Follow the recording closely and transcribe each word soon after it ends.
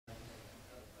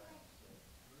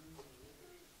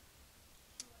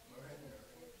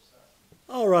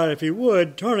All right, if you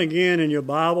would, turn again in your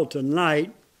Bible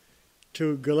tonight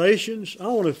to Galatians. I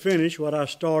want to finish what I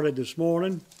started this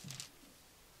morning.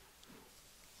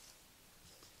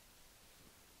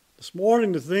 This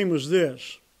morning the theme was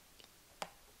this.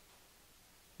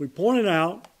 We pointed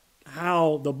out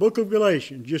how the book of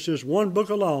Galatians, just this one book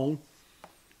alone,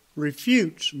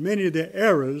 refutes many of the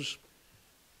errors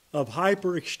of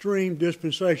hyper-extreme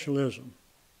dispensationalism.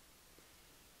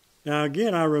 Now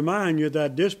again, I remind you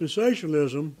that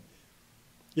dispensationalism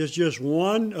is just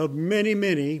one of many,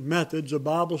 many methods of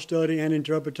Bible study and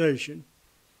interpretation.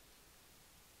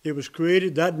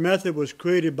 That method was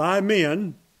created by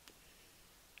men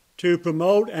to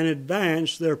promote and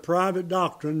advance their private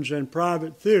doctrines and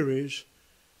private theories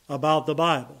about the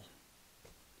Bible.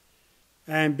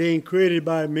 And being created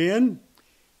by men,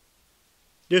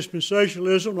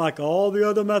 dispensationalism, like all the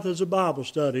other methods of Bible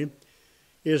study,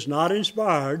 is not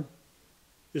inspired,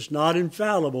 it's not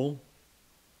infallible,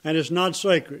 and it's not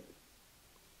sacred.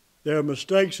 There are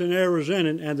mistakes and errors in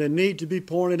it, and they need to be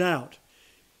pointed out.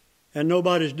 And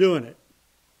nobody's doing it.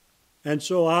 And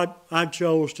so I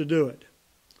chose to do it.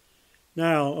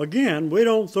 Now, again, we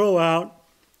don't throw out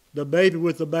the baby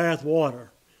with the bath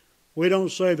water. We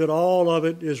don't say that all of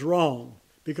it is wrong,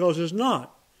 because it's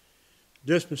not.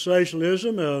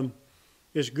 Dispensationalism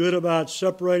is good about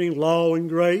separating law and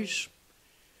grace,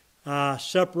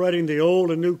 separating the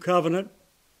old and new covenant,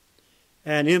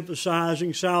 and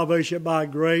emphasizing salvation by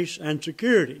grace and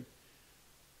security.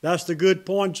 That's the good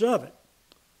points of it.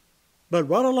 But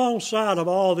right alongside of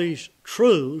all these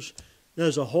truths,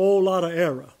 there's a whole lot of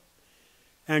error.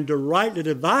 And to rightly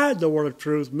divide the word of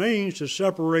truth means to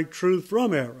separate truth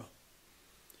from error.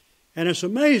 And it's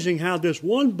amazing how this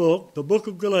one book, the book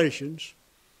of Galatians,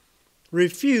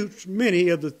 refutes many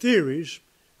of the theories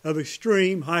of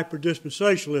extreme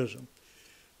hyper-dispensationalism.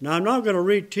 Now, I'm not going to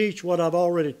reteach what I've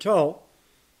already taught,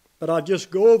 but I'll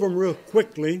just go over them real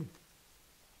quickly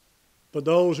for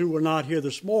those who were not here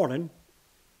this morning.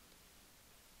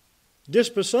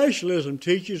 Dispensationalism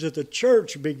teaches that the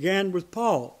church began with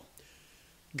Paul.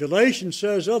 Galatians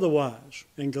says otherwise.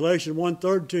 In Galatians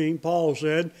 1:13, Paul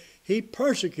said, he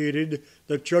persecuted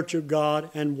the church of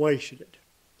God and wasted it.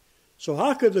 So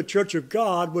how could the church of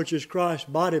God, which is Christ's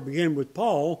body, begin with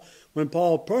Paul when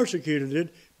Paul persecuted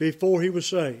it before he was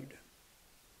saved?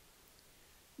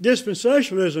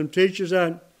 Dispensationalism teaches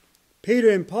that Peter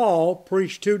and Paul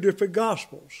preached two different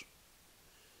gospels.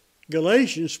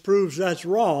 Galatians proves that's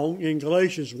wrong. In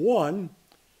Galatians 1,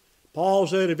 Paul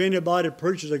said, if anybody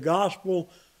preaches a gospel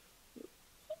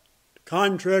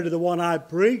contrary to the one I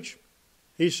preach,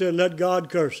 he said, let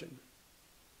God curse him.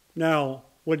 Now,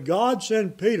 would God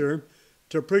send Peter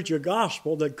to preach a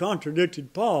gospel that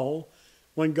contradicted Paul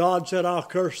when God said, I'll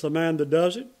curse the man that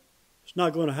does it? It's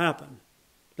not going to happen.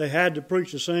 They had to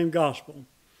preach the same gospel.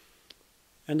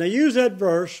 And they use that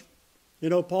verse. You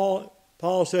know,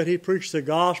 Paul said he preached the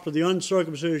gospel of the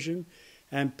uncircumcision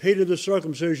and Peter the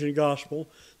circumcision gospel.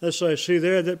 Let's say, see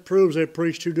there, that proves they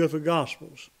preached two different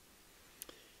gospels.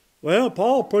 Well,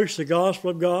 Paul preached the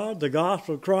gospel of God, the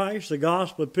gospel of Christ, the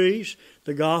gospel of peace,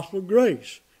 the gospel of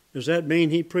grace. Does that mean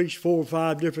he preached 4 or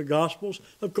 5 different gospels?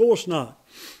 Of course not.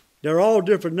 They're all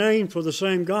different names for the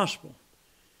same gospel.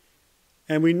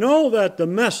 And we know that the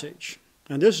message,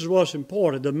 and this is what's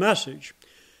important, the message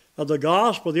of the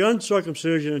gospel of the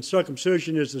uncircumcision and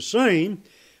circumcision is the same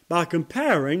by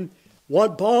comparing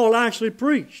what Paul actually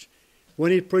preached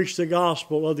when he preached the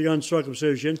gospel of the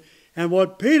uncircumcision and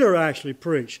what Peter actually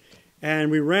preached.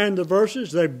 And we ran the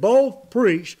verses. They both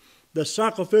preached the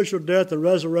sacrificial death and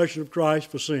resurrection of Christ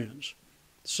for sins.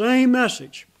 Same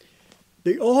message.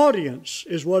 The audience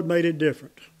is what made it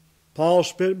different. Paul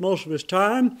spent most of his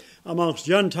time amongst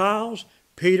Gentiles,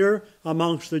 Peter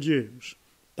amongst the Jews.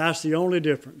 That's the only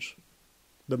difference.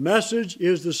 The message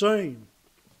is the same.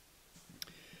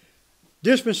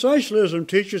 Dispensationalism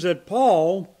teaches that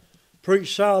Paul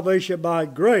preached salvation by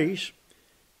grace,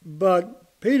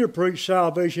 but Peter preached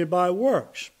salvation by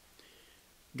works.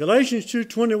 Galatians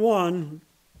 2:21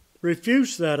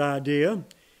 refutes that idea,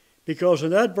 because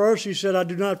in that verse he said, I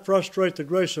do not frustrate the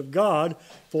grace of God,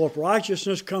 for if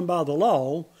righteousness come by the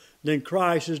law, then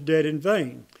Christ is dead in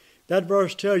vain. That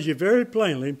verse tells you very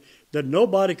plainly that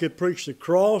nobody could preach the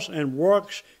cross and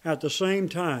works at the same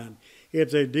time.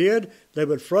 If they did, they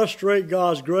would frustrate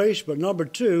God's grace, but number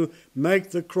 2,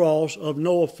 make the cross of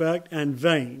no effect and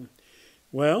vain.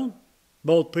 Well,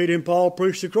 both Peter and Paul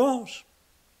preached the cross.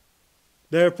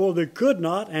 Therefore, they could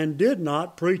not and did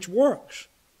not preach works.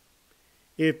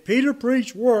 If Peter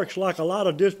preached works like a lot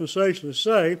of dispensationalists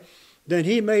say, then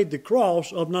he made the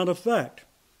cross of none effect.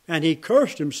 And he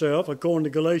cursed himself, according to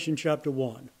Galatians chapter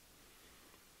 1.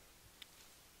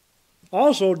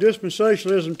 Also,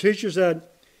 dispensationalism teaches that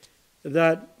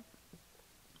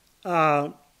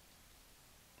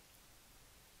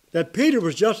Peter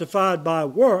was justified by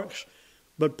works,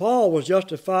 but Paul was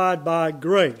justified by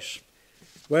grace.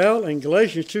 Well, in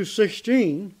Galatians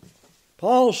 2:16,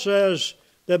 Paul says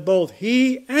that both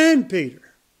he and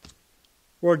Peter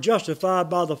were justified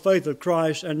by the faith of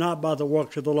Christ and not by the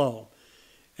works of the law.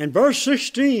 And verse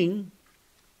 16,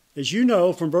 as you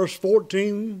know, from verse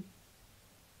 14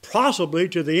 possibly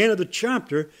to the end of the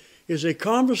chapter, is a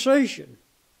conversation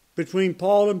between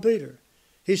Paul and Peter.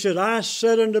 He said, I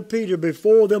said unto Peter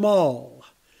before them all.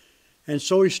 And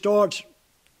so he starts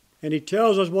and he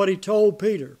tells us what he told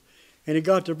Peter. And he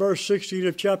got to verse 16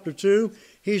 of chapter 2.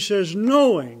 He says,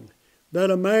 knowing that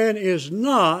a man is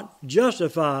not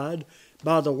justified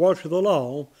by the works of the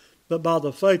law, but by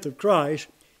the faith of Christ,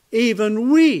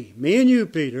 even we, me and you,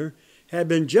 Peter, have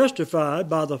been justified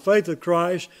by the faith of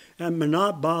Christ and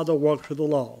not by the works of the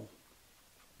law.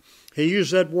 He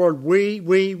used that word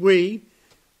we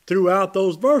throughout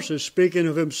those verses, speaking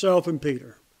of himself and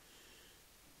Peter.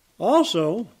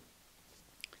 Also,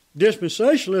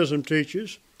 dispensationalism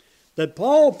teaches that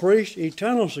Paul preached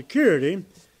eternal security,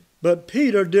 but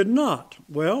Peter did not.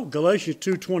 Well, Galatians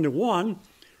 2:21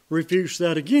 refutes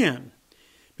that again.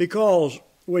 Because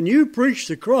when you preach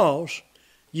the cross,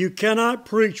 you cannot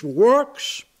preach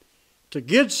works to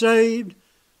get saved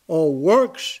or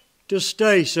works to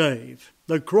stay saved.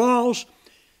 The cross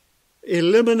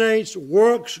eliminates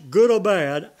works, good or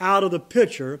bad, out of the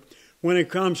picture when it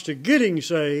comes to getting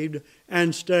saved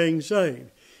and staying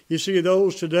saved. You see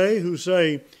those today who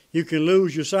say you can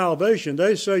lose your salvation.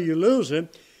 They say you lose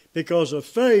it because of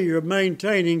failure of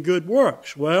maintaining good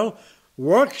works. Well,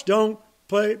 works don't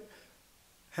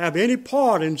have any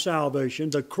part in salvation.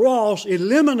 The cross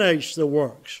eliminates the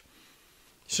works.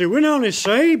 See, we're not only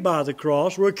saved by the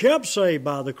cross, we're kept saved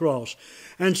by the cross.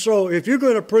 And so if you're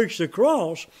going to preach the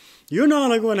cross, you're not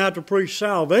only going to have to preach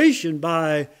salvation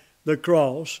by the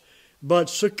cross, but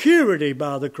security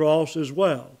by the cross as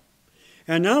well.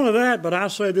 And not only that, but I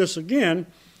say this again,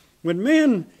 when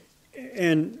men,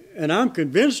 and I'm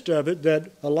convinced of it,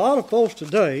 that a lot of folks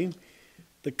today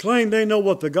that claim they know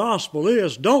what the gospel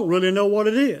is don't really know what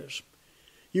it is.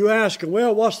 You ask them,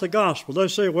 well, what's the gospel? They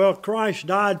say, well, Christ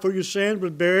died for your sins,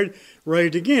 was buried,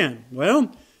 raised again.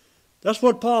 Well, that's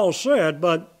what Paul said,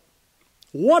 but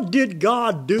what did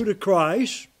God do to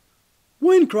Christ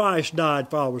when Christ died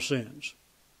for our sins?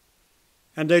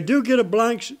 And they do get a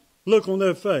blank look on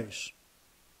their face.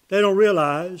 They don't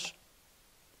realize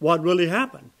what really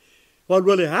happened. What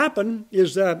really happened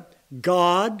is that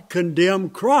God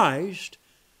condemned Christ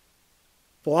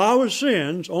for our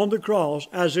sins on the cross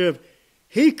as if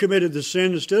he committed the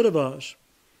sin instead of us.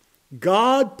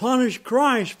 God punished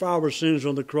Christ for our sins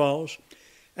on the cross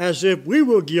as if we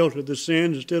were guilty of the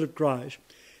sins instead of Christ.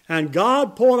 And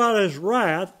God poured out his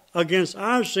wrath against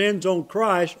our sins on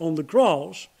Christ on the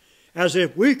cross as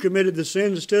if we committed the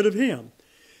sins instead of him.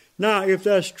 Now, if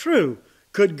that's true,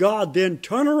 could God then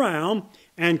turn around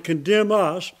and condemn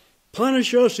us,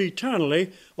 punish us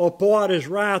eternally, or pour out his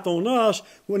wrath on us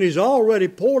when he's already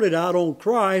poured it out on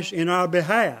Christ in our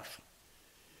behalf?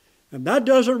 And that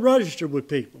doesn't register with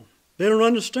people. They don't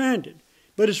understand it.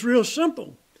 But it's real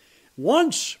simple.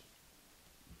 Once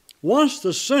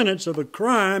the sentence of a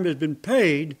crime has been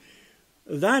paid,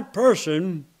 that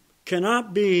person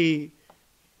cannot be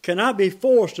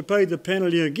forced to pay the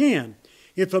penalty again.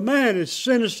 If a man is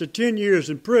sentenced to 10 years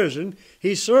in prison,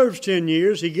 he serves 10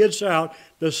 years, he gets out,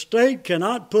 the state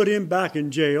cannot put him back in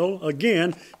jail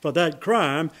again for that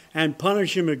crime and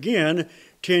punish him again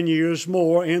 10 years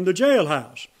more in the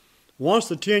jailhouse. Once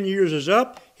the 10 years is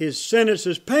up, his sentence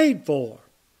is paid for.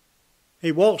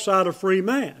 He walks out a free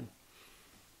man.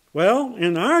 Well,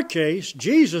 in our case,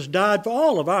 Jesus died for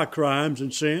all of our crimes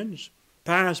and sins,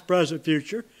 past, present,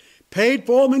 future, paid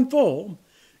for them in full.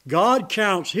 God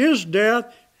counts his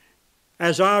death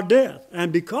as our death.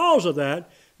 And because of that,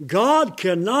 God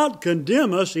cannot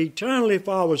condemn us eternally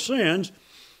for our sins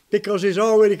because he's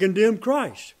already condemned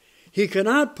Christ. He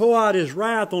cannot pour out his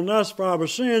wrath on us for our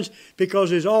sins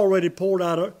because he's already poured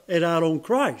it out on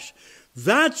Christ.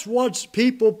 That's what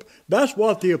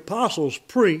the apostles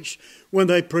preached when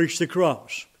they preached the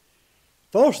cross.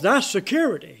 Folks, that's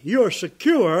security. You are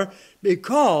secure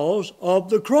because of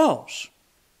the cross.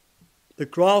 The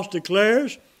cross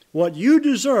declares what you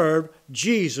deserve,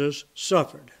 Jesus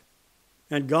suffered.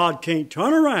 And God can't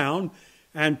turn around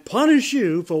and punish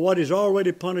you for what he's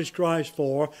already punished Christ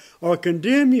for, or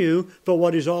condemn you for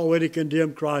what he's already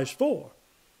condemned Christ for.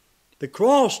 The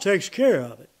cross takes care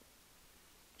of it.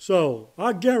 So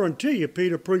I guarantee you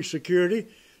Peter preached security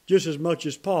just as much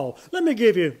as Paul. Let me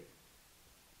give you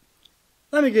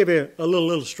Let me give you a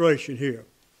little illustration here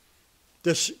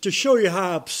to show you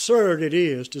how absurd it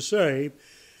is to say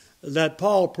that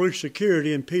Paul preached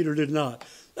security and Peter did not.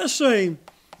 Let's say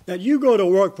that you go to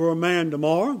work for a man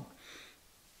tomorrow,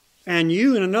 and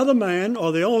you and another man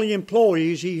are the only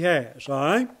employees he has, all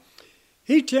right?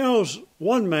 He tells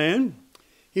one man,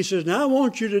 he says, now I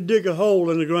want you to dig a hole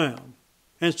in the ground.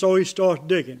 And so he starts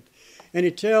digging. And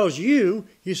he tells you,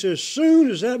 he says, as soon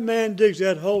as that man digs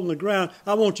that hole in the ground,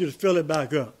 I want you to fill it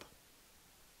back up.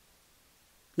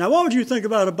 Now, what would you think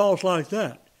about a boss like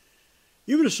that?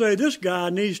 You would say, this guy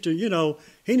needs to,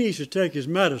 he needs to take his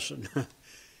medicine.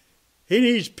 He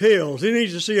needs pills. He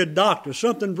needs to see a doctor.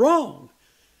 Something's wrong.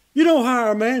 You don't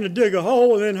hire a man to dig a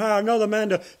hole and then hire another man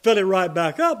to fill it right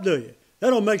back up, do you?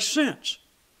 That don't make sense.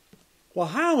 Well,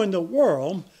 how in the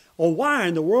world, or why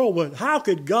in the world, how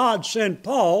could God send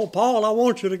Paul, I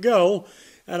want you to go,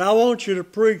 and I want you to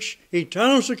preach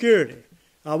eternal security.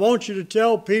 I want you to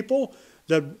tell people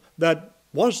that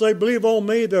once they believe on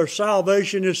me, their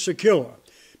salvation is secure.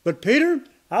 But Peter,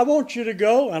 I want you to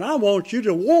go, and I want you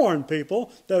to warn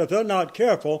people that if they're not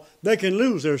careful, they can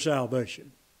lose their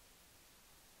salvation.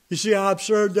 You see how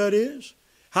absurd that is?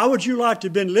 How would you like to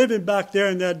have been living back there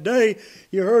in that day?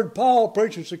 You heard Paul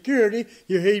preaching security.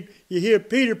 You hear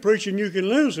Peter preaching you can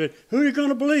lose it. Who are you going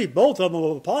to believe? Both of them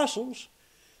are apostles.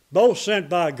 Both sent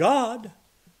by God.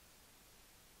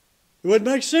 It wouldn't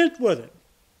make sense with it.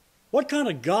 What kind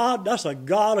of God? That's a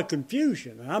God of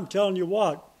confusion. And I'm telling you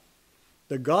what,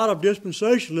 the God of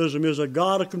dispensationalism is a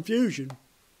God of confusion.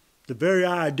 The very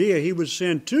idea he would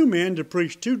send two men to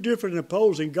preach two different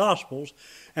opposing gospels,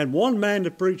 and one man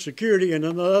to preach security and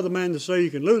another man to say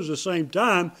you can lose at the same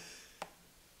time,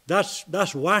 that's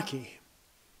wacky.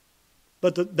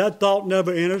 But that thought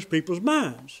never enters people's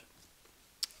minds.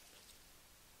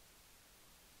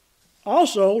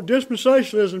 Also,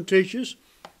 dispensationalism teaches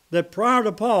that prior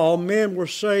to Paul, men were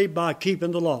saved by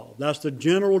keeping the law. That's the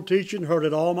general teaching, heard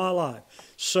it all my life.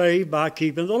 Saved by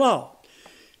keeping the law.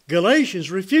 Galatians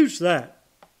refutes that.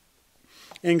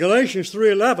 In Galatians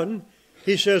 3:11,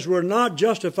 he says we're not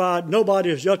justified, nobody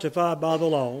is justified by the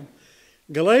law.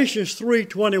 Galatians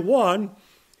 3:21,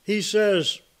 he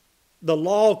says the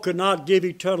law could not give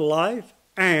eternal life,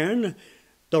 and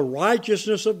the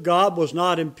righteousness of God was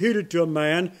not imputed to a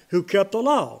man who kept the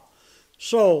law.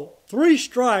 So, 3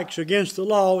 strikes against the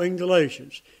law in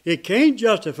Galatians. It can't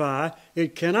justify,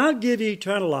 it cannot give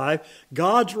eternal life,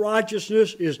 God's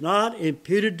righteousness is not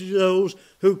imputed to those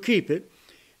who keep it.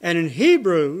 And in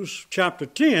Hebrews chapter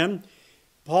 10,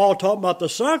 Paul talked about the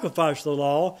sacrifice of the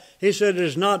law. He said it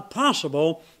is not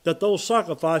possible that those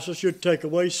sacrifices should take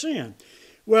away sin.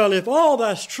 Well, if all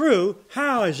that's true,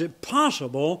 how is it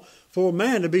possible for a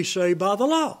man to be saved by the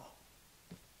law?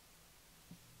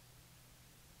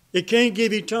 It can't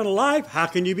give eternal life, how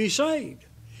can you be saved?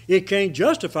 It can't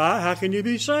justify, how can you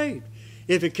be saved?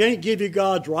 If it can't give you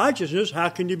God's righteousness, how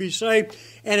can you be saved?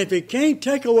 And if it can't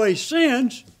take away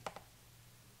sins,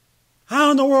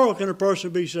 how in the world can a person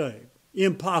be saved?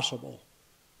 Impossible.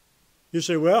 You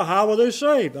say, well, how were they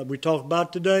saved? We talked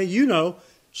about today,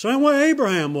 same way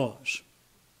Abraham was.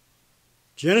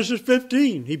 Genesis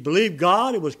 15, he believed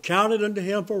God, it was counted unto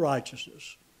him for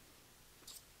righteousness.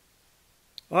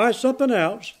 All right, something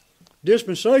else.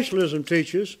 Dispensationalism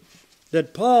teaches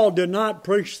that Paul did not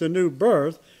preach the new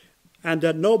birth and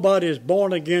that nobody is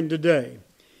born again today.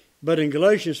 But in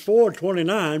Galatians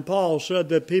 4:29, Paul said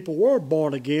that people were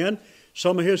born again.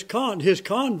 Some of his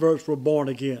converts were born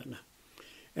again.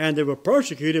 And they were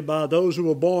persecuted by those who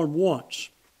were born once.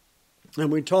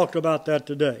 And we talked about that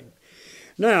today.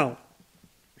 Now,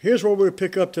 here's where we'll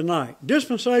pick up tonight.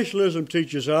 Dispensationalism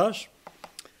teaches us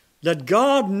that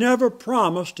God never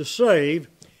promised to save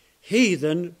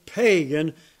heathen,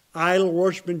 pagan,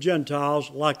 idol-worshiping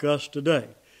Gentiles like us today.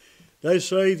 They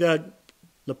say that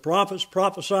the prophets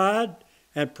prophesied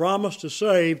and promised to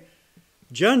save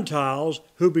Gentiles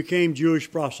who became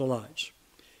Jewish proselytes.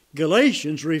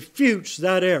 Galatians refutes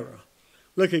that error.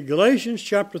 Look at Galatians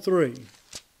chapter 3.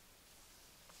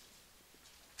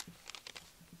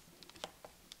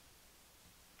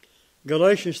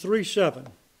 Galatians 3:7.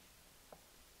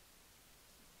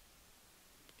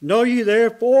 Know ye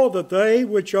therefore that they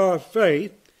which are of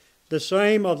faith, the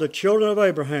same are the children of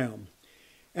Abraham.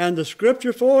 And the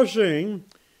scripture foreseeing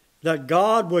that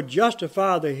God would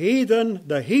justify the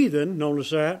heathen, notice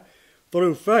that,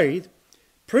 through faith,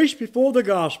 preached before the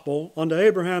gospel unto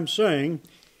Abraham, saying,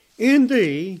 in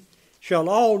thee shall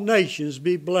all nations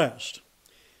be blessed.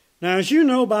 Now, as you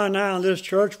know by now in this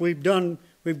church, we've gone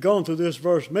through this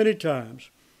verse many times.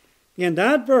 In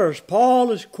that verse, Paul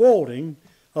is quoting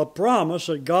a promise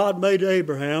that God made to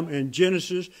Abraham in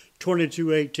Genesis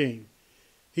 22:18.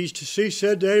 He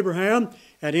said to Abraham,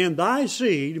 and in thy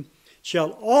seed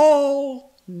shall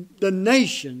all the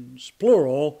nations,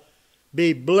 plural,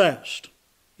 be blessed.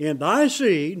 In thy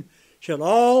seed shall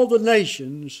all the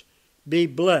nations be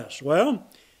blessed. Well,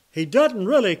 he doesn't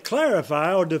really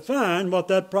clarify or define what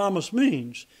that promise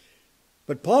means,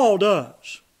 but Paul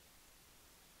does.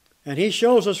 And he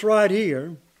shows us right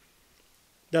here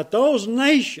that those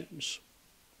nations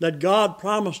that God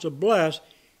promised to bless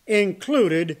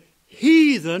included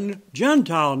heathen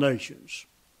Gentile nations.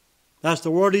 That's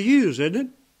the word he used, isn't it?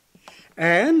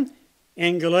 And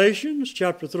in Galatians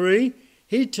chapter 3,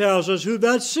 he tells us who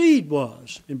that seed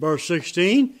was. In verse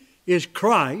 16 is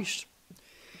Christ.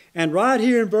 And right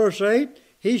here in verse 8,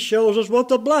 he shows us what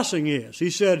the blessing is. He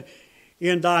said,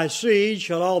 in thy seed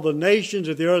shall all the nations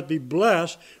of the earth be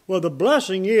blessed. Well, the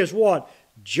blessing is what?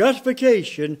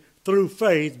 Justification through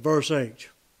faith, verse 8.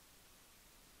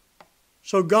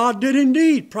 So God did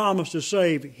indeed promise to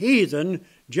save heathen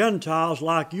Gentiles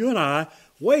like you and I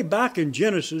way back in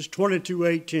Genesis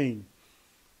 22:18.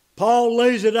 Paul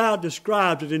lays it out,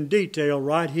 describes it in detail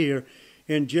right here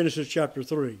in Genesis chapter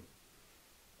 3.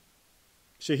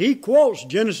 See, he quotes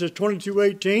Genesis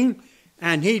 22:18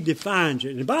 and he defines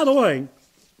it. And by the way,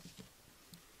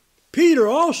 Peter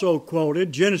also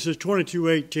quoted Genesis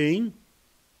 22:18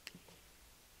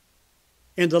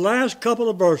 in the last couple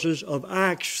of verses of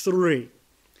Acts 3.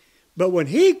 But when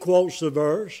he quotes the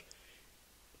verse,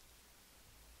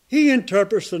 he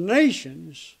interprets the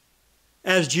nations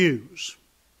as Jews.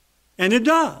 And it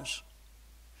does.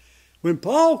 When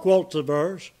Paul quotes the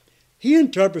verse, he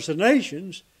interprets the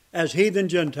nations as heathen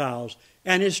Gentiles.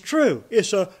 And it's true.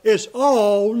 It's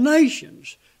all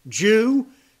nations. Jew,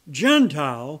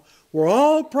 Gentile, were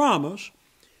all promised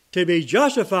to be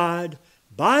justified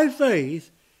by faith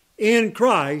in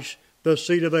Christ, the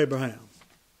seed of Abraham.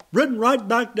 Written right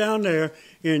back down there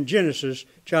in Genesis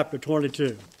chapter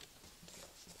 22.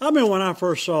 I mean, when I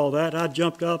first saw that, I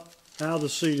jumped up. How the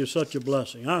seed is such a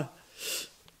blessing.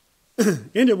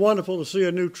 Isn't it wonderful to see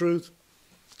a new truth?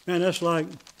 Man, that's like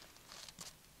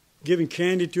giving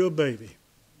candy to a baby.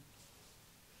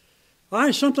 All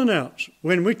right, something else.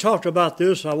 When we talked about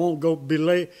this, I won't go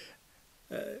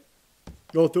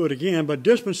through it again, but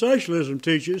dispensationalism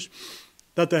teaches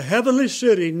that the heavenly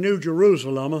city, New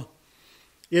Jerusalem,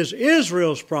 is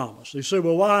Israel's promise. They say,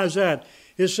 well, why is that?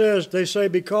 They say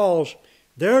because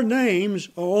their names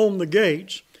are on the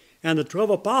gates and the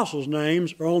 12 apostles'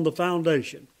 names are on the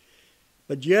foundation.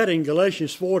 But yet in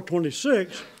Galatians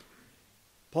 4:26,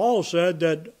 Paul said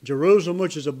that Jerusalem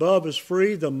which is above is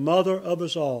free, the mother of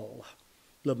us all.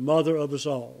 The mother of us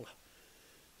all.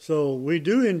 So we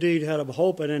do indeed have a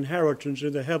hope and inheritance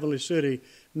in the heavenly city,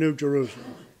 New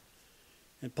Jerusalem.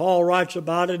 And Paul writes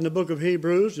about it in the book of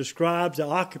Hebrews, describes the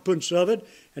occupants of it,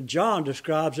 and John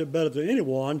describes it better than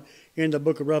anyone in the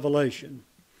book of Revelation.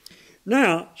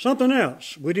 Now, something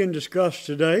else we didn't discuss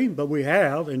today, but we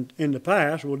have in the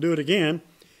past. We'll do it again.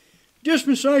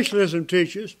 Dispensationalism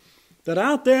teaches that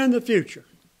out there in the future,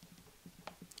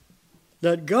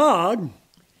 that God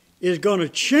is going to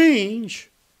change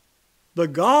the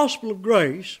gospel of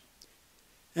grace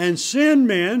and send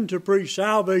men to preach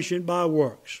salvation by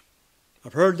works.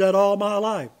 I've heard that all my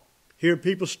life. Hear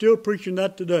people still preaching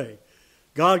that today.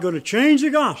 God's going to change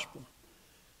the gospel.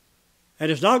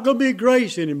 And it's not going to be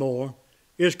grace anymore.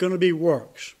 It's going to be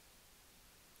works.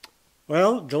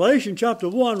 Well, Galatians chapter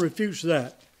 1 refutes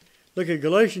that. Look at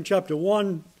Galatians chapter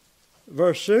 1,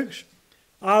 verse 6.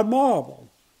 I marvel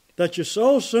that you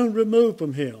so soon removed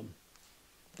from him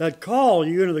that call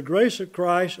you into the grace of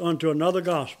Christ unto another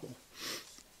gospel.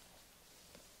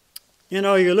 You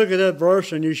know, you look at that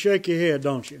verse and you shake your head,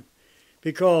 don't you?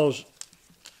 Because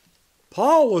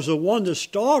Paul was the one that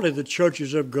started the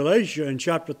churches of Galatia in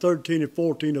chapter 13 and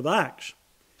 14 of Acts.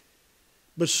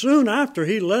 But soon after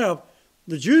he left,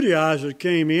 the Judaizers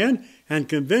came in and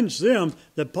convinced them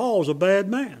that Paul's a bad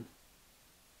man.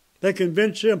 They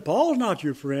convinced him, Paul's not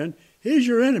your friend. He's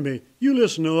your enemy. You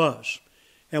listen to us.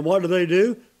 And what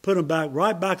do? Put him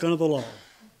right back under the law.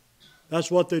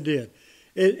 That's what they did.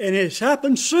 And it's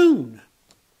happened soon.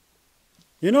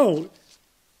 You know,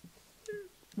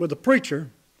 with a preacher,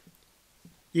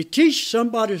 you teach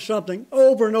somebody something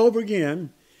over and over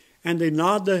again, and they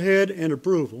nod their head in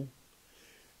approval.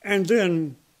 And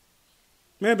then,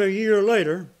 maybe a year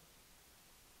later,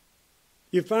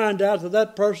 you find out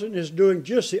that person is doing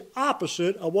just the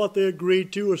opposite of what they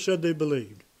agreed to or said they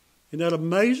believed. Isn't that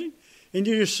amazing? And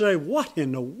you just say, what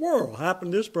in the world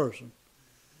happened to this person?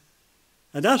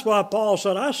 And that's why Paul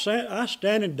said, I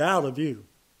stand in doubt of you.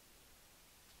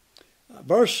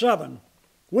 Verse 7,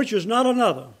 which is not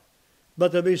another,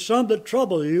 but there be some that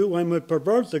trouble you and would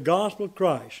pervert the gospel of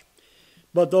Christ.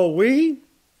 But though we,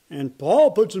 and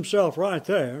Paul puts himself right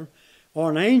there, or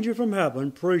an angel from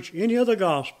heaven preach any other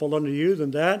gospel unto you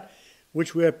than that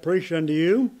which we have preached unto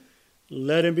you,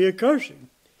 let him be accursed.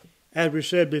 As we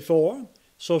said before,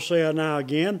 so say I now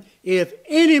again, if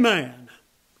any man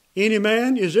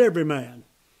is every man,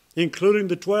 including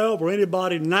the 12 or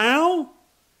anybody now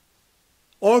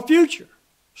or future.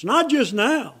 It's not just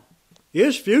now,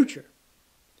 it's future.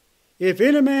 If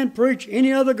any man preach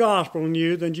any other gospel in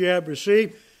you than you have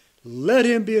received, let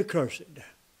him be accursed.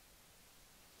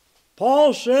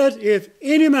 Paul says, if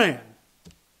any man,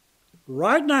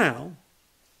 right now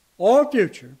or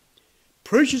future,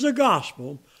 preaches a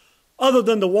gospel other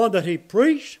than the one that he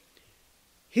preached,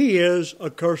 he is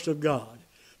accursed of God.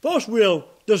 Folks,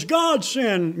 does God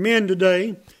send men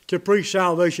today to preach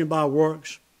salvation by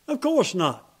works? Of course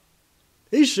not.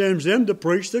 He sends them to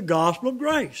preach the gospel of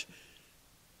grace.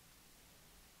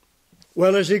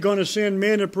 Well, is he going to send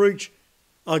men to preach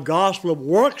a gospel of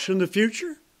works in the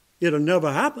future? It'll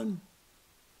never happen.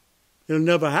 It'll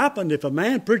never happen. If a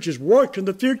man preaches works in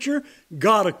the future,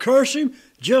 God will curse him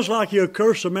just like he'll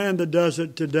curse a man that does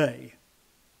it today.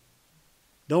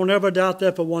 Don't ever doubt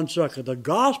that for one second. The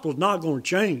gospel's not going to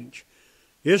change.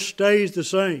 It stays the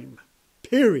same.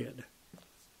 Period.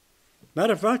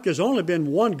 Matter of fact, there's only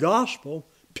been one gospel,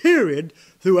 period,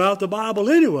 throughout the Bible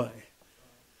anyway.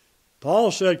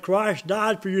 Paul said Christ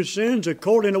died for your sins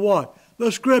according to what?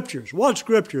 The Scriptures. What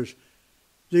Scriptures?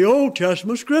 The Old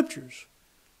Testament Scriptures.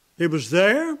 It was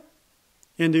there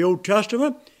in the Old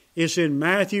Testament. It's in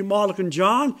Matthew, Mark, and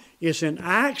John. It's in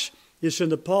Acts. It's in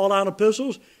the Pauline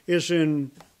epistles. It's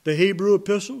in the Hebrew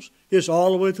epistles. It's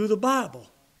all the way through the Bible.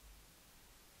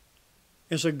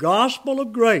 It's a gospel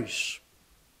of grace.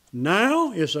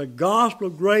 Now it's a gospel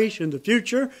of grace in the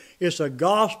future. It's a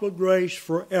gospel of grace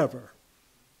forever.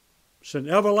 It's an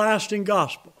everlasting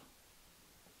gospel.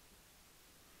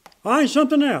 All right,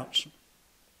 something else.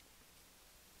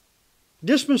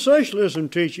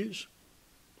 Dispensationalism teaches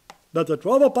that the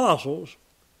 12 apostles,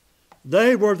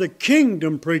 they were the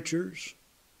kingdom preachers,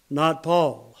 not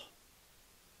Paul.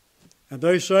 And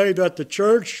they say that the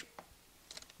church,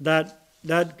 that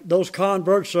those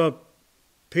converts of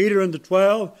Peter and the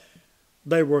 12,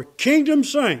 they were kingdom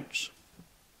saints,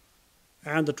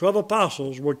 and the 12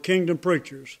 apostles were kingdom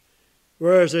preachers.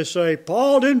 Whereas they say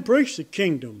Paul didn't preach the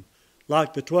kingdom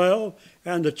like the 12,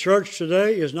 and the church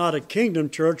today is not a kingdom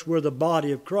church, we're the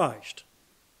body of Christ.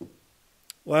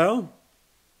 Well,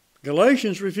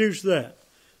 Galatians refutes that.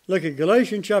 Look at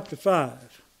Galatians chapter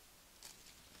 5.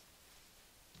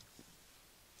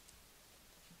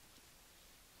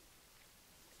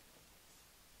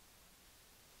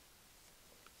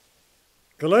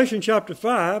 Galatians chapter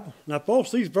 5. Now,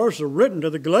 folks, these verses are written to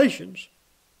the Galatians.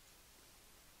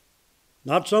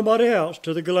 Not somebody else,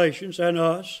 to the Galatians and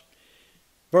us.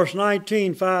 Verse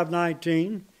 19,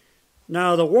 5:19.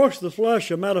 Now the works of the flesh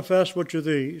are manifest, which are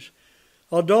these: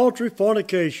 adultery,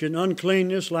 fornication,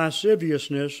 uncleanness,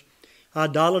 lasciviousness,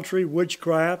 idolatry,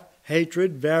 witchcraft,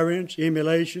 hatred, variance,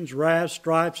 emulations, wrath,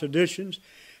 strife, seditions,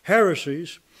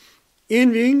 heresies,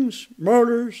 envyings,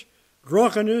 murders,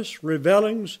 drunkenness,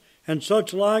 revellings, and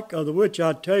such like, of the which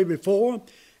I tell you before,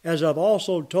 as I've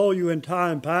also told you in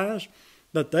time past,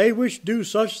 that they which do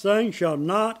such things shall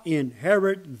not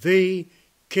inherit the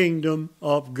kingdom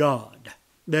of God.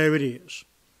 There it is.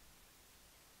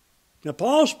 Now,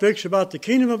 Paul speaks about the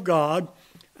kingdom of God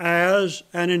as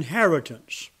an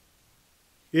inheritance.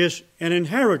 It's an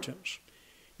inheritance.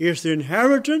 It's the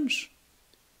inheritance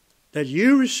that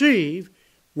you receive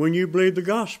when you believe the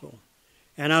gospel.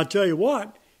 And I'll tell you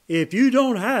what, if you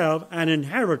don't have an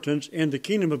inheritance in the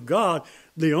kingdom of God,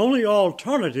 the only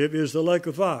alternative is the lake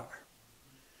of fire.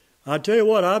 I tell you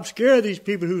what, I'm scared of these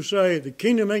people who say the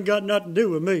kingdom ain't got nothing to do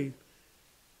with me.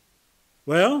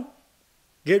 Well,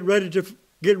 get ready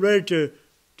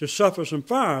to suffer some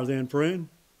fire then, friend.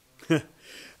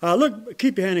 Look,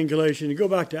 keep your hand in Galatians and go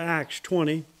back to Acts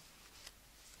 20.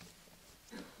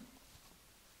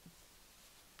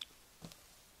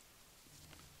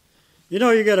 You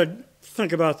know, you got to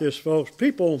think about this, folks.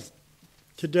 People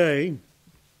today,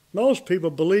 most people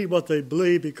believe what they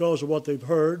believe because of what they've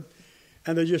heard,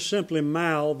 and they just simply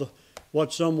mouth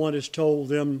what someone has told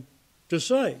them to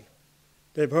say.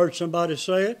 They've heard somebody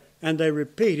say it, and they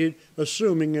repeat it,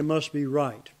 assuming it must be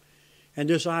right. And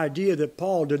this idea that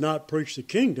Paul did not preach the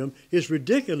kingdom is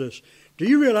ridiculous. Do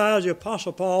you realize the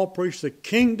Apostle Paul preached the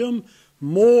kingdom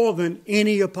more than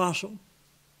any apostle?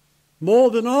 More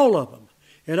than all of them.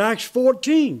 In Acts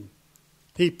 14,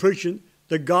 he's preaching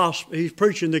the gospel. He's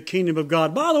preaching the kingdom of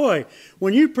God. By the way,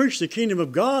 when you preach the kingdom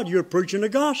of God, you're preaching the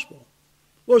gospel.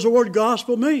 What does the word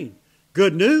gospel mean?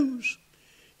 Good news.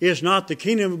 Is not the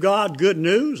kingdom of God good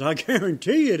news? I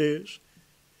guarantee it is.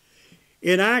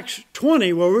 In Acts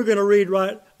 20, where we're going to read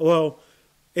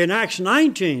in Acts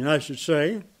 19, I should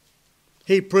say,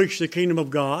 he preached the kingdom of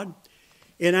God.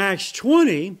 In Acts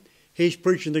 20, he's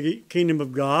preaching the kingdom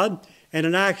of God. And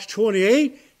in Acts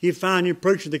 28, you find him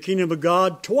preaching the kingdom of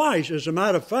God twice. As a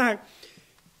matter of fact,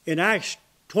 in Acts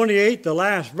 28, the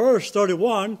last verse,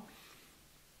 31,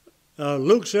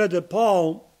 Luke said that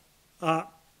Paul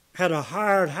had a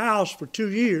hired house for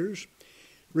 2 years,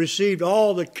 received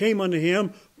all that came unto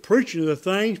him, preaching the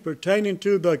things pertaining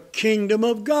to the kingdom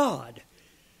of God.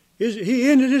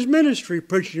 He ended his ministry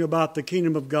preaching about the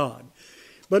kingdom of God.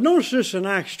 But notice this in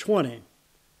Acts 20.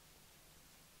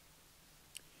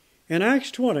 In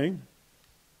Acts 20,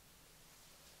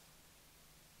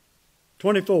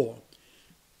 24,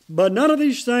 but none of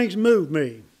these things move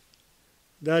me,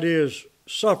 that is,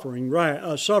 suffering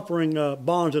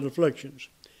bonds and afflictions.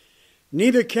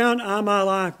 Neither count I my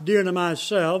life dear to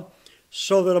myself,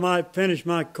 so that I might finish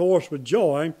my course with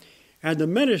joy, and the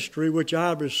ministry which I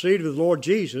have received of the Lord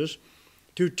Jesus,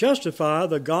 to testify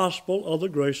the gospel of the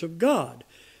grace of God.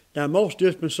 Now, most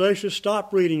dispensations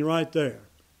stop reading right there.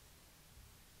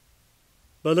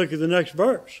 But look at the next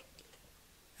verse.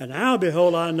 And now,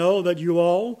 behold, I know that you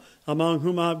all, among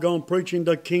whom I have gone preaching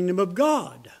the kingdom of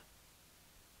God,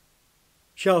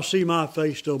 shall see my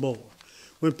face no more.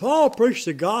 When Paul preached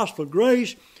the gospel of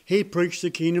grace, he preached the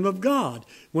kingdom of God.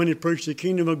 When he preached the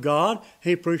kingdom of God,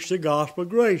 he preached the gospel of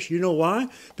grace. You know why?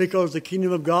 Because the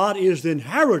kingdom of God is the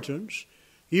inheritance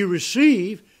you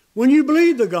receive when you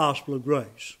believe the gospel of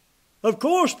grace. Of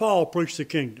course, Paul preached the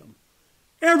kingdom.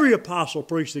 Every apostle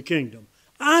preached the kingdom.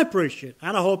 I preach it,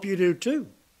 and I hope you do too.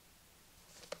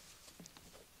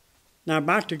 Now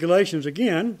back to Galatians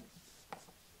again.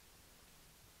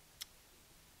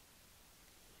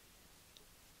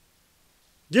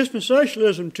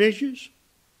 Dispensationalism teaches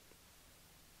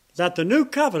that the new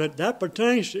covenant, that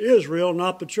pertains to Israel,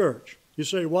 not the church. You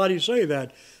say, why do you say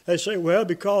that? They say, well,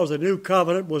 because the new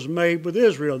covenant was made with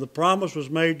Israel. The promise was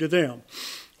made to them.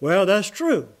 Well, that's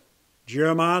true.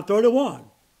 Jeremiah 31.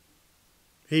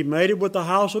 He made it with the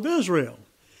house of Israel.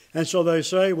 And so they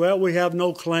say, well, we have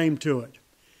no claim to it.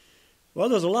 Well,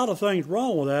 there's a lot of things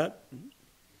wrong with that.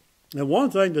 And one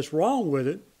thing that's wrong with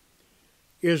it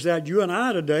is that you and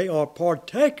I today are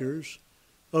partakers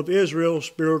of Israel's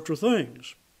spiritual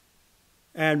things.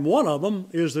 And one of them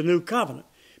is the new covenant.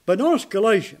 But notice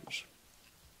Galatians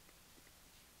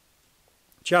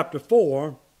chapter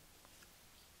 4,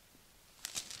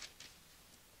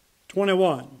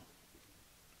 21.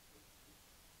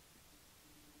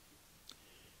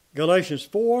 Galatians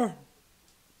 4,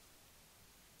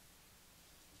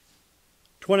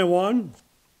 21.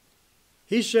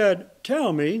 He said,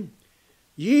 tell me,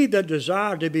 ye that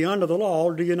desire to be under the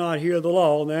law, do you not hear the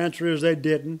law? And the answer is they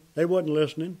didn't. They wasn't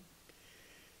listening.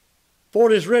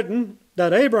 For it is written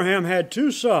that Abraham had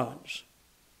 2 sons,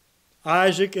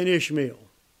 Isaac and Ishmael.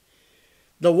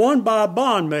 The one by a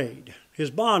bondmaid, his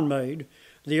bondmaid,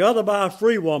 the other by a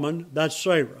free woman, that's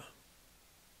Sarah.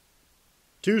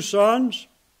 2 sons,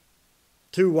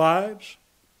 2 wives.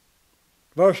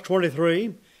 Verse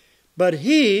 23, but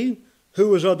he who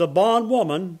was of the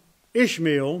bondwoman,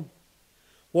 Ishmael,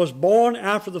 was born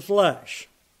after the flesh.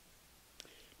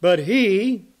 But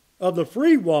he of the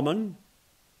free woman,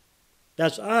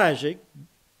 that's Isaac,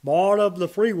 born of the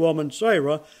free woman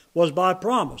Sarah, was by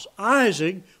promise.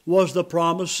 Isaac was the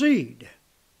promised seed.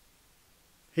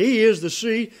 He is the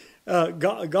seed.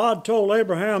 God told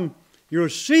Abraham, your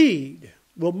seed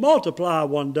will multiply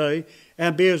one day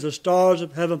and be as the stars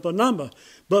of heaven for number.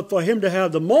 But for him to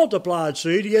have the multiplied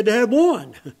seed, he had to have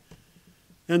one.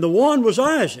 And the one was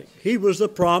Isaac. He was the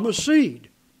promised seed,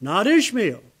 not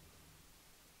Ishmael.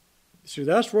 See,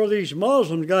 that's where these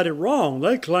Muslims got it wrong.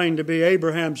 They claim to be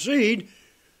Abraham's seed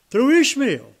through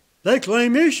Ishmael. They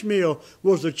claim Ishmael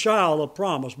was the child of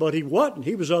promise, but he wasn't.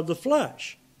 He was of the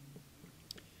flesh.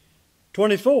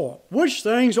 24. Which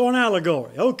things are an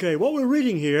allegory? Okay, what we're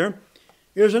reading here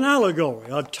is an allegory,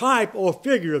 a type or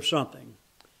figure of something.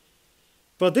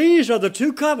 But these are the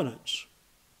 2 covenants,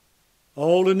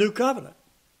 Old and New Covenant.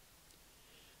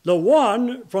 The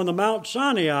one from the Mount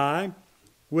Sinai,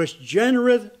 which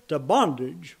genereth to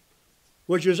bondage,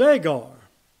 which is Hagar,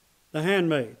 the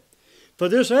handmaid. For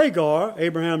this Hagar,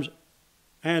 Abraham's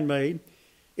handmaid,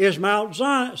 is Mount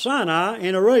Sinai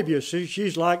in Arabia. See,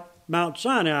 she's like Mount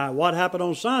Sinai. What happened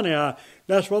on Sinai?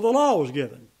 That's where the law was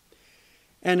given.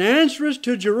 And answereth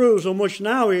to Jerusalem, which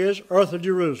now is earth of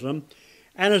Jerusalem,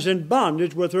 and is in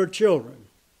bondage with her children.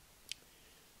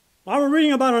 While we're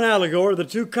reading about an allegory of the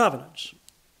 2 covenants,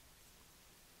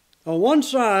 On one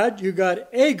side, you got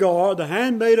Agar, the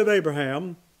handmaid of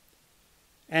Abraham,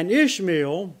 and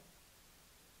Ishmael,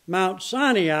 Mount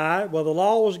Sinai, where the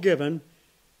law was given,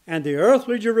 and the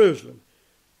earthly Jerusalem.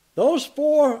 Those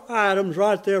four items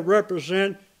right there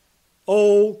represent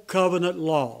Old Covenant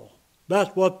law.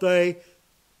 That's what they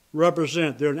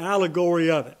represent. They're an allegory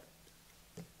of it.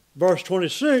 Verse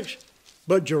 26,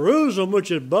 but Jerusalem, which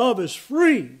is above, is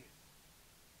free,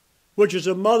 which is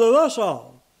the mother of us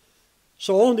all.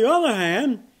 So on the other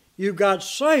hand, you've got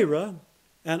Sarah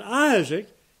and Isaac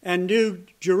and New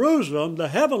Jerusalem, the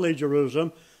heavenly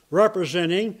Jerusalem,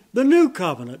 representing the new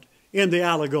covenant in the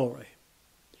allegory.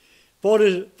 For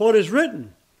it is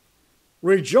written,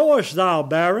 rejoice thou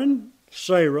barren,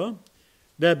 Sarah,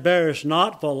 that bearest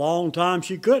not, for a long time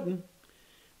she couldn't.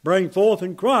 Bring forth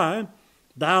and cry,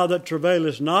 thou that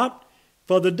travailest not,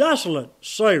 for the desolate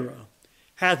Sarah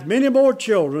hath many more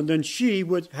children than she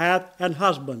which hath an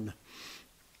husband.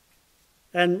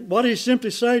 And what he's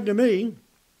simply saying to me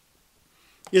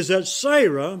is that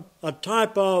Sarah, a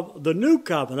type of the new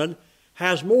covenant,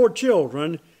 has more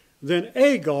children than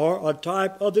Agar, a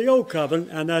type of the old covenant,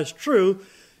 and that's true.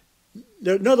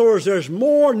 In other words, there's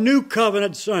more new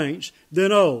covenant saints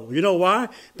than old. You know why?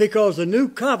 Because the new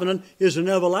covenant is an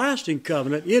everlasting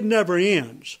covenant. It never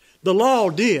ends. The law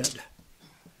did.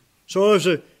 So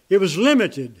it was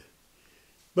limited.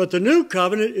 But the new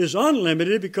covenant is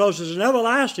unlimited because it's an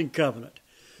everlasting covenant.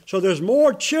 So there's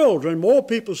more children, more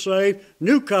people saved,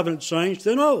 new covenant saints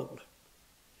than old.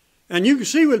 And you can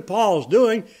see what Paul's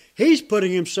doing. He's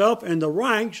putting himself in the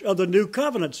ranks of the new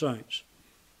covenant saints.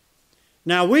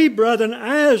 Now we, brethren,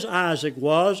 as Isaac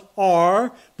was,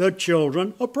 are the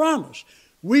children of promise.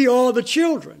 We are the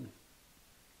children.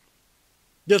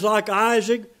 Just like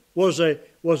Isaac was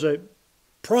a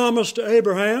promise to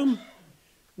Abraham,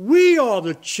 we are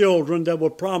the children that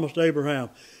were promised to Abraham.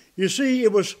 You see,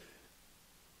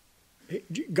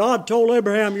 God told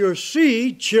Abraham, your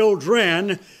seed,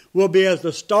 children, will be as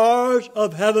the stars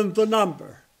of heaven for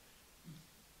number.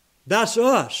 That's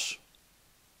us.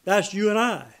 That's you and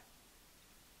I.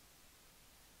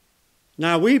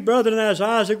 Now we, brethren, as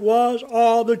Isaac was,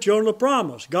 are the children of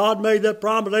promise. God made that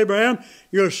promise to Abraham,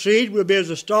 your seed will be as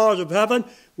the stars of heaven.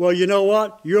 Well, you know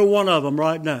what? You're one of them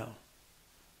right now.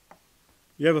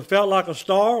 You ever felt like a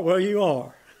star? Well, you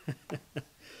are.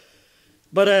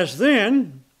 But as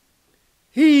then,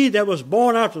 he that was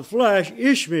born after the flesh,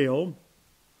 Ishmael,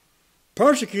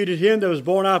 persecuted him that was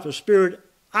born after the spirit,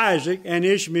 Isaac, and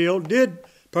Ishmael did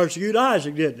persecute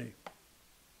Isaac, didn't he?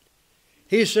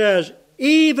 He says,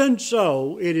 even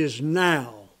so it is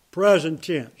now, present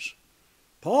tense.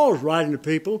 Paul's writing to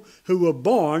people who were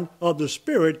born of the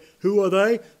Spirit. Who are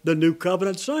they? The New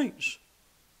Covenant saints.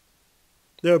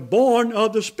 They're born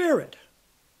of the Spirit.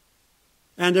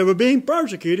 And they were being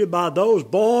persecuted by those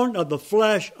born of the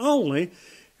flesh only,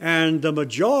 and the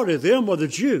majority of them were the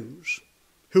Jews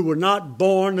who were not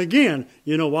born again.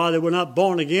 You know why they were not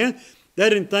born again? They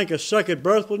didn't think a second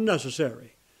birth was necessary.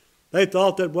 They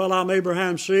thought that, well, I'm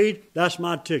Abraham's seed, that's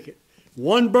my ticket.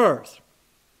 One birth,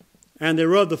 and they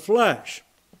were of the flesh.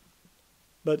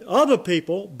 But other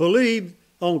people believed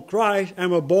on Christ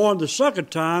and were born the second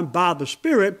time by the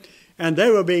Spirit, and they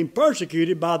were being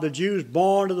persecuted by the Jews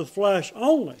born of the flesh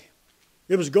only.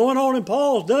 It was going on in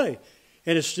Paul's day,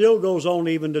 and it still goes on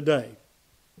even today.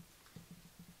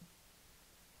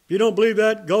 If you don't believe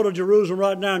that, go to Jerusalem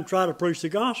right now and try to preach the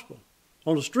gospel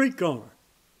on the street corner.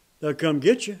 They'll come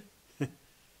get you.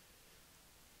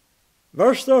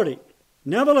 Verse 30,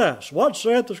 nevertheless, what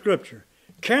saith the Scripture?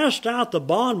 Cast out the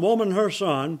bondwoman and her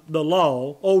son, the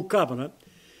law, old covenant,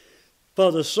 for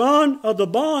the son of the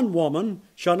bondwoman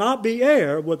shall not be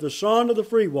heir with the son of the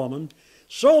free woman.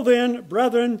 So then,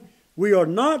 brethren, we are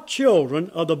not children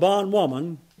of the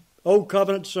bondwoman, old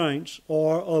covenant saints,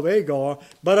 or of Agar,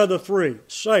 but of the free,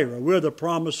 Sarah. We're the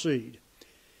promised seed.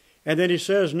 And then he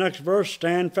says, next verse,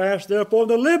 stand fast therefore in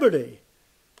the liberty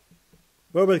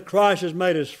wherewith Christ has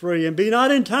made us free, and be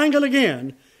not entangled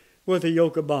again with the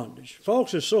yoke of bondage.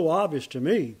 Folks, it's so obvious to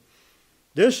me.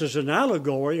 This is an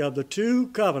allegory of the two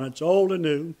covenants, old and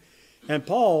new, and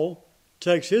Paul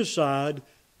takes his side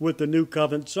with the new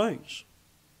covenant saints.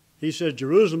 He says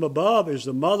Jerusalem above is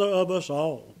the mother of us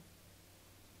all.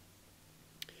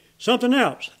 Something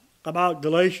else about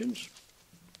Galatians.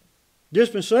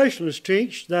 Dispensationalists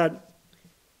teach that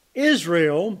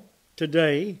Israel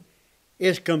today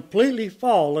is completely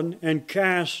fallen and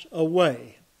cast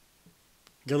away.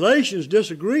 Galatians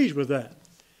disagrees with that.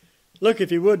 Look,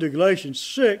 if you would, to Galatians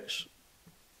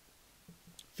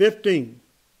 6:15.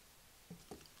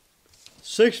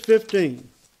 6:15.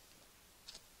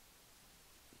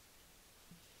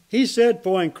 He said,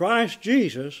 for in Christ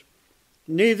Jesus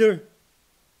neither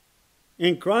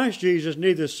in Christ Jesus,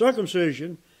 neither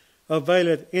circumcision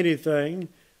availeth anything,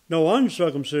 no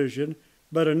uncircumcision,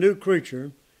 but a new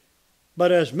creature.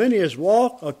 But as many as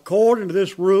walk according to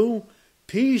this rule,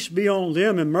 peace be on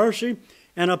them and mercy,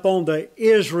 and upon the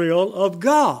Israel of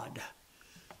God.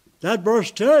 That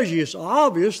verse tells you it's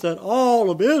obvious that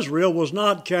all of Israel was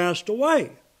not cast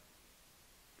away.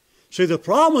 See, the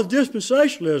problem with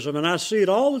dispensationalism, and I see it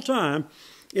all the time,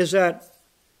 is that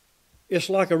it's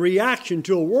like a reaction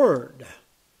to a word.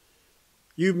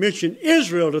 You mention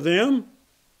Israel to them,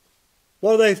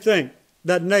 what do they think?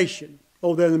 That nation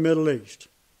over there in the Middle East.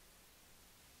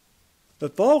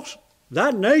 But folks,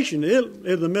 that nation in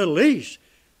the Middle East,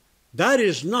 that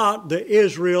is not the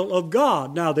Israel of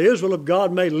God. Now, the Israel of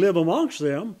God may live amongst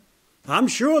them. I'm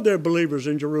sure there are believers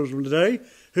in Jerusalem today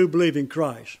who believe in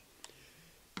Christ.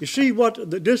 You see,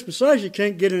 what the dispensation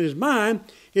can't get in his mind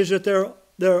is that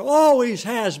there always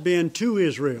has been two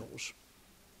Israels.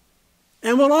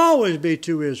 And will always be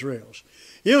two Israels.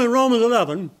 You know, in Romans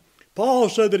 11, Paul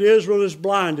said that Israel is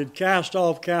blinded, cast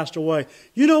off, cast away.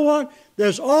 You know what?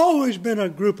 There's always been a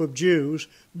group of Jews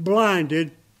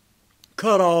blinded,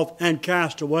 cut off, and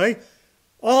cast away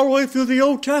all the way through the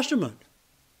Old Testament.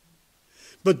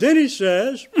 But then he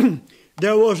says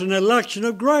there was an election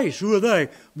of grace. Who are they?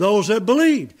 Those that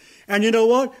believed. And you know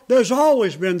what? There's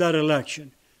always been that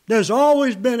election. There's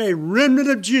always been a remnant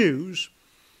of Jews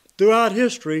throughout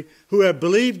history who have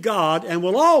believed God and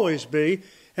will always be,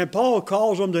 and Paul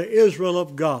calls them the Israel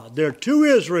of God. There are two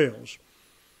Israels.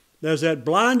 There's that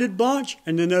blinded bunch,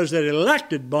 and then there's that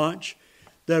elected bunch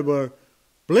that were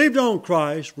believed on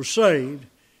Christ, were saved,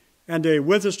 and they're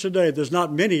with us today. There's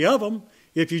not many of them.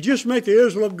 If you just make the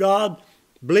Israel of God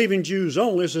believing Jews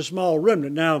only, it's a small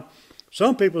remnant. Now,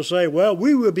 some people say, well,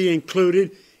 we will be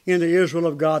included in the Israel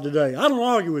of God today. I don't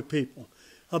argue with people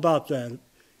about that.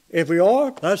 If we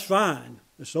are, that's fine.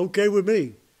 It's okay with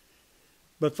me.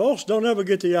 But folks don't ever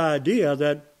get the idea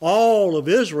that all of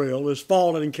Israel is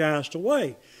fallen and cast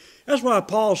away. That's why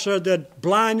Paul said that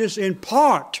blindness in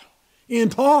part,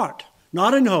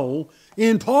 not in whole,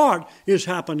 in part is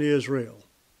happened to Israel.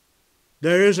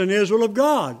 There is an Israel of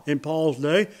God in Paul's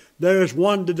day. There is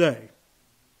one today.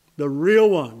 The real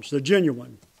ones, the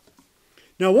genuine.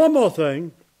 Now, one more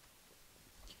thing.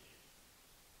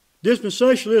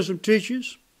 Dispensationalism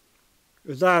teaches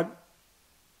that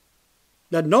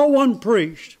no one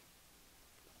preached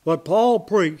what Paul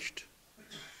preached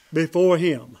before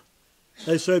him.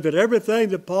 They say that everything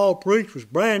that Paul preached was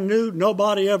brand new.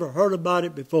 Nobody ever heard about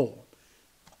it before.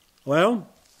 Well,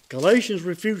 Galatians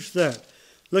refutes that.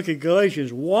 Look at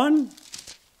Galatians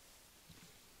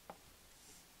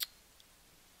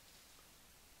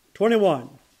 1:21.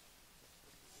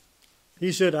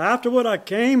 He said, afterward I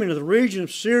came into the region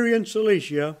of Syria and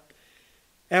Cilicia,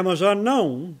 and was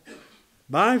unknown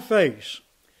by face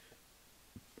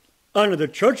unto the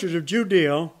churches of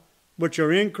Judea, which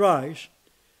are in Christ,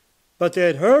 but they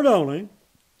had heard only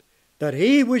that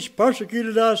he which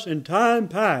persecuted us in time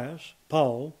past,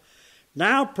 Paul,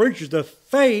 now preaches the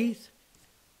faith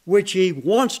which he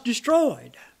once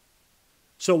destroyed.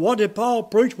 So what did Paul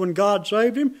preach when God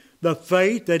saved him? The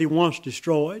faith that he once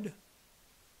destroyed.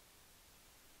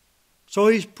 So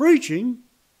he's preaching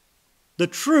the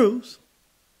truth,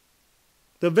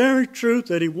 the very truth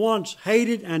that he once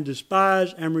hated and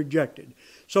despised and rejected.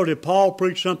 So did Paul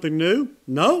preach something new?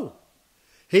 No.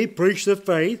 He preached the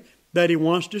faith that he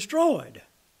once destroyed.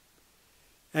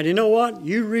 And you know what?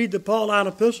 You read the Pauline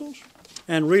epistles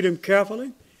and read them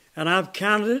carefully, and I've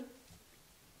counted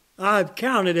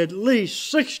at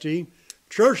least 60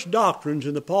 church doctrines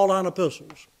in the Pauline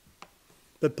epistles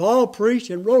that Paul preached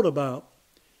and wrote about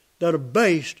that are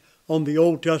based on the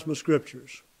Old Testament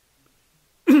scriptures.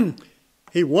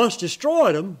 He once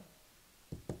destroyed them,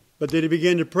 but then he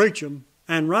began to preach them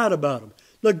and write about them.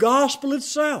 The gospel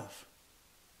itself,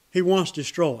 he once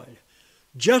destroyed.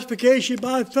 Justification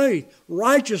by faith,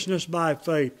 righteousness by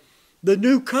faith, the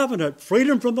new covenant,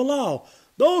 freedom from the law.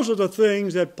 Those are the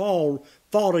things that Paul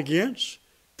fought against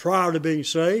prior to being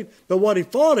saved. But what he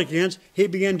fought against, he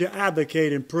began to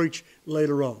advocate and preach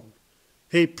later on.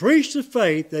 He preached the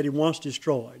faith that he once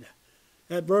destroyed.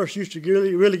 That verse used to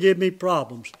really give me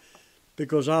problems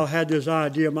because I had this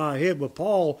idea in my head, but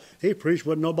Paul, he preached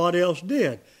what nobody else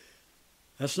did.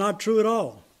 That's not true at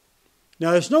all.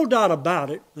 Now, there's no doubt about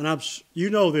it, and you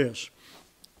know this.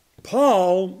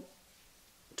 Paul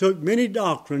took many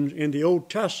doctrines in the Old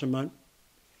Testament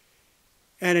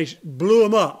and he blew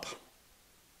them up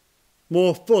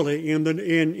more fully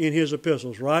in his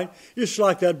epistles, right? It's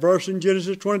like that verse in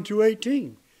Genesis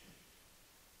 22:18.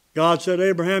 God said,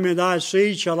 Abraham, in thy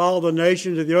seed shall all the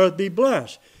nations of the earth be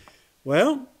blessed.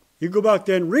 Well, you go back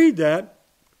there and read that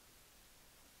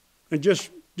and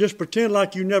just pretend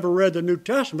like you never read the New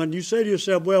Testament. And you say to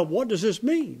yourself, well, what does this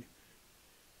mean?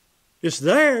 It's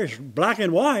there, it's black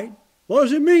and white. What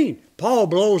does it mean? Paul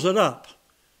blows it up.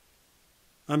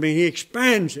 I mean, he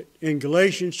expands it in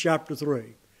Galatians chapter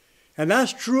 3. And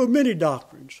that's true of many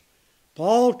doctrines.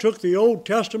 Paul took the Old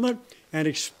Testament and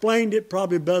explained it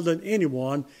probably better than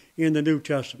anyone in the New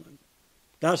Testament.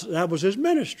 That was his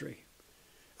ministry.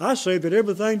 I say that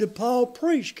everything that Paul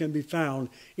preached can be found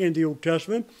in the Old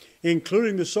Testament,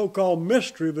 including the so-called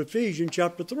mystery of Ephesians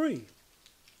chapter 3.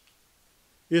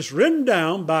 It's written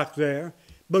down back there,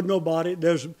 but nobody,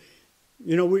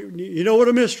 you know what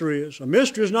a mystery is. A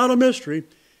mystery is not a mystery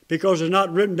because it's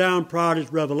not written down prior to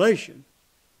its revelation.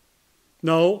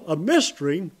 No, a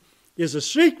mystery is a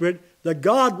secret that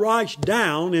God writes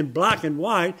down in black and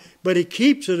white, but he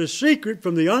keeps it a secret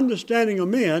from the understanding of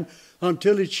men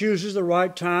until he chooses the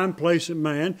right time, place, and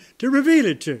man to reveal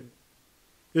it to.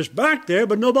 It's back there,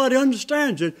 but nobody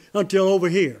understands it until over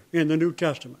here in the New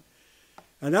Testament.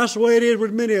 And that's the way it is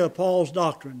with many of Paul's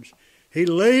doctrines. He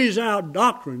lays out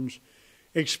doctrines,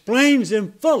 explains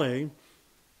them fully,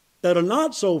 that are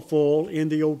not so full in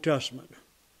the Old Testament.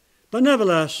 But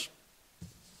nevertheless,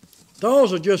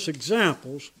 those are just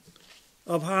examples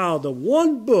of how the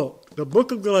one book, the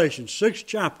book of Galatians, 6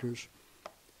 chapters,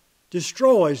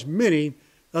 destroys many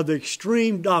of the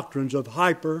extreme doctrines of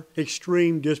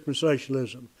hyper-extreme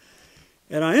dispensationalism.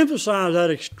 And I emphasize that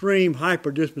extreme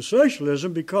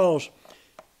hyper-dispensationalism because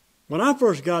when I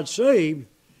first got saved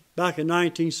back in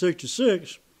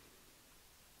 1966,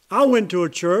 I went to a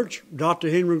church, Dr.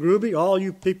 Henry Gruby, all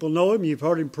you people know him, you've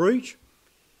heard him preach.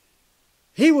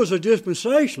 He was a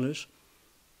dispensationalist,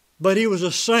 but he was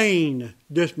a sane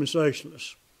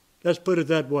dispensationalist. Let's put it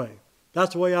that way.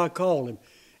 That's the way I call him.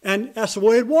 And that's the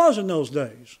way it was in those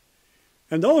days.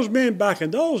 And those men back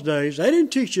in those days, they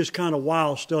didn't teach this kind of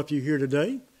wild stuff you hear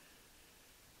today.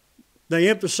 They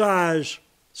emphasized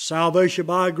salvation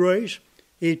by grace,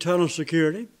 eternal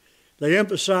security. They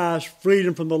emphasized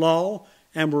freedom from the law,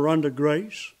 and we're under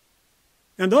grace.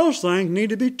 And those things need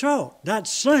to be taught.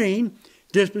 That's sane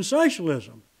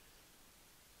dispensationalism.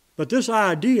 But this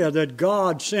idea that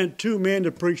God sent two men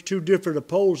to preach two different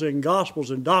opposing gospels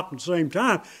and doctrines at the same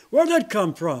time, where did that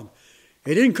come from?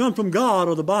 It didn't come from God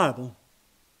or the Bible.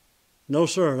 No,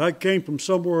 sir, that came from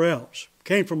somewhere else. It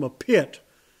came from a pit.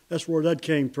 That's where that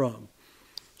came from.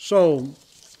 So,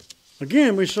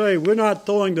 again, we say we're not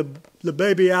throwing the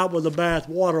baby out with the bath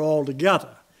water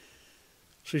altogether.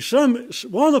 See,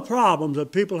 one of the problems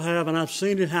that people have, and I've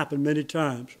seen it happen many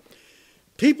times,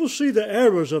 people see the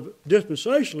errors of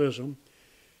dispensationalism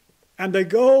and they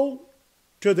go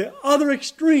to the other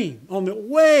extreme, on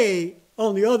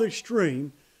the other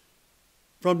extreme,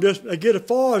 they get as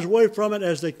far away from it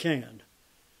as they can.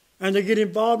 And they get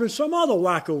involved in some other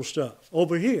wacko stuff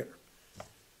over here.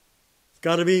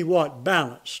 Got to be what?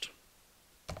 Balanced.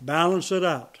 Balance it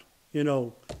out.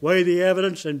 Weigh the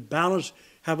evidence and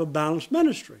have a balanced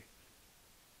ministry.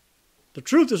 The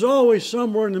truth is always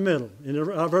somewhere in the middle.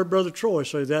 And I've heard Brother Troy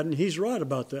say that, and he's right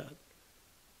about that.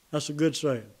 That's a good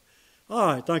saying. All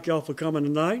right, thank you all for coming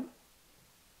tonight.